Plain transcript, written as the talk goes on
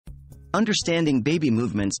Understanding baby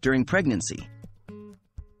movements during pregnancy.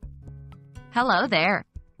 Hello there.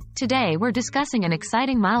 Today we're discussing an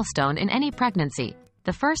exciting milestone in any pregnancy,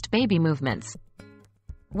 the first baby movements.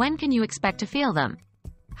 When can you expect to feel them?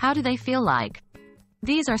 How do they feel like?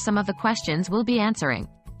 These are some of the questions we'll be answering.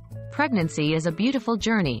 Pregnancy is a beautiful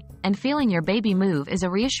journey, and feeling your baby move is a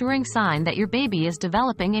reassuring sign that your baby is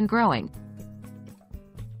developing and growing.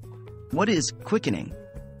 What is quickening?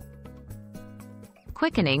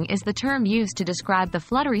 Quickening is the term used to describe the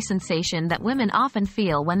fluttery sensation that women often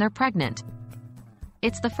feel when they're pregnant.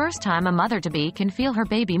 It's the first time a mother-to-be can feel her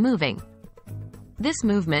baby moving. This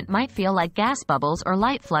movement might feel like gas bubbles or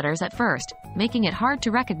light flutters at first, making it hard to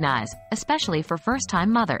recognize, especially for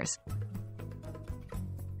first-time mothers.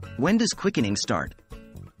 When does quickening start?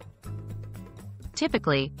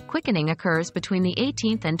 Typically, quickening occurs between the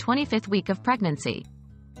 18th and 25th week of pregnancy.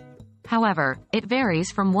 However, it varies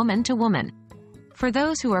from woman to woman. For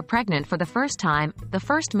those who are pregnant for the first time, the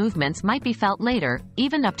first movements might be felt later,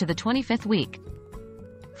 even up to the 25th week.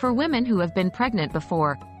 For women who have been pregnant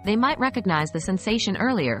before, they might recognize the sensation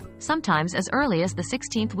earlier, sometimes as early as the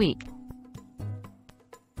 16th week.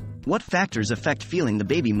 What factors affect feeling the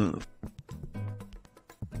baby move?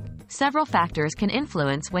 Several factors can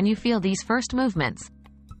influence when you feel these first movements.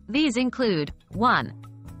 These include 1.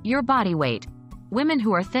 Your body weight. Women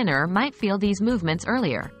who are thinner might feel these movements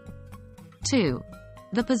earlier. 2.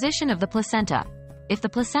 The position of the placenta. If the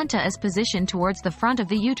placenta is positioned towards the front of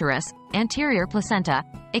the uterus, anterior placenta,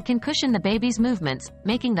 it can cushion the baby's movements,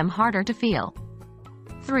 making them harder to feel.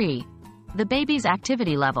 3. The baby's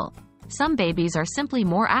activity level. Some babies are simply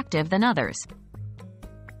more active than others.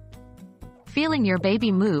 Feeling your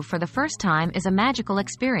baby move for the first time is a magical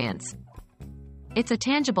experience. It's a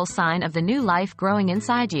tangible sign of the new life growing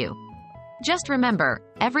inside you. Just remember,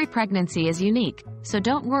 every pregnancy is unique, so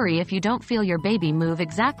don't worry if you don't feel your baby move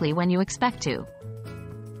exactly when you expect to.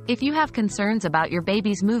 If you have concerns about your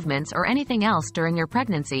baby's movements or anything else during your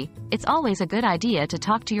pregnancy, it's always a good idea to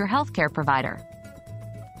talk to your healthcare provider.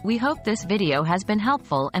 We hope this video has been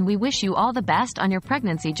helpful and we wish you all the best on your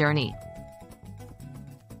pregnancy journey.